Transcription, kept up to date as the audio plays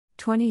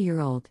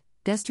20-year-old,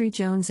 Destry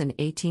Jones and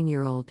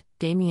 18-year-old,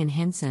 Damien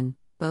Hinson,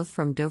 both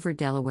from Dover,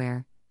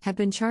 Delaware, have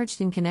been charged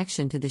in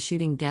connection to the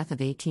shooting death of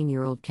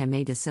 18-year-old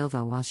Camay De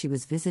Silva while she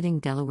was visiting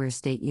Delaware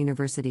State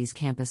University's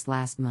campus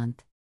last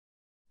month.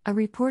 A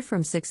report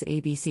from 6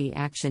 ABC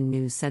Action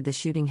News said the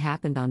shooting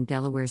happened on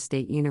Delaware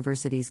State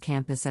University's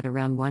campus at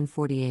around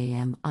 1:40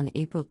 a.m. on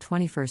April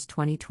 21,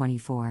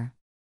 2024.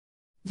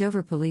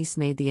 Dover police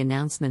made the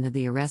announcement of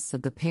the arrests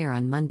of the pair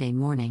on Monday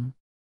morning.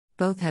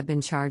 Both have been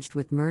charged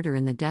with murder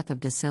in the death of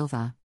De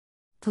Silva.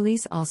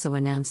 Police also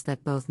announced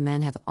that both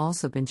men have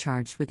also been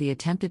charged with the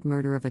attempted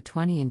murder of a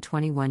 20 and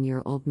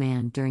 21-year-old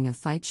man during a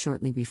fight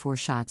shortly before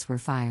shots were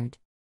fired.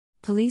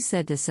 Police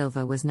said De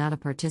Silva was not a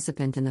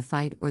participant in the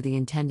fight or the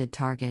intended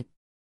target.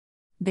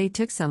 They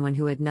took someone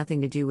who had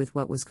nothing to do with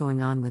what was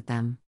going on with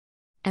them.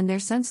 And their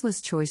senseless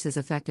choices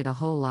affected a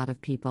whole lot of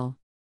people.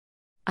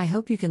 I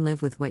hope you can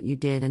live with what you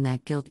did and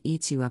that guilt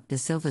eats you up, De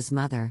Silva's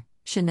mother,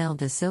 Camay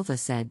De Silva,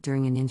 said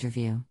during an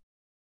interview.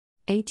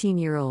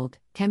 18-year-old,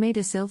 Camay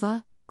De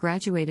Silva,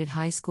 graduated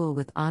high school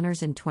with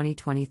honors in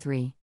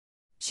 2023.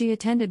 She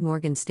attended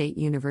Morgan State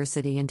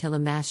University until a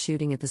mass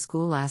shooting at the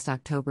school last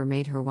October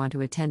made her want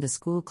to attend a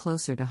school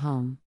closer to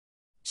home.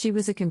 She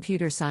was a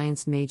computer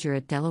science major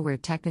at Delaware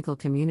Technical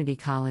Community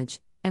College,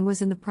 and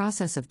was in the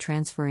process of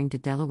transferring to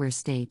Delaware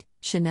State,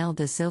 Camay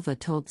De Silva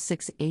told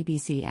 6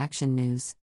 ABC Action News.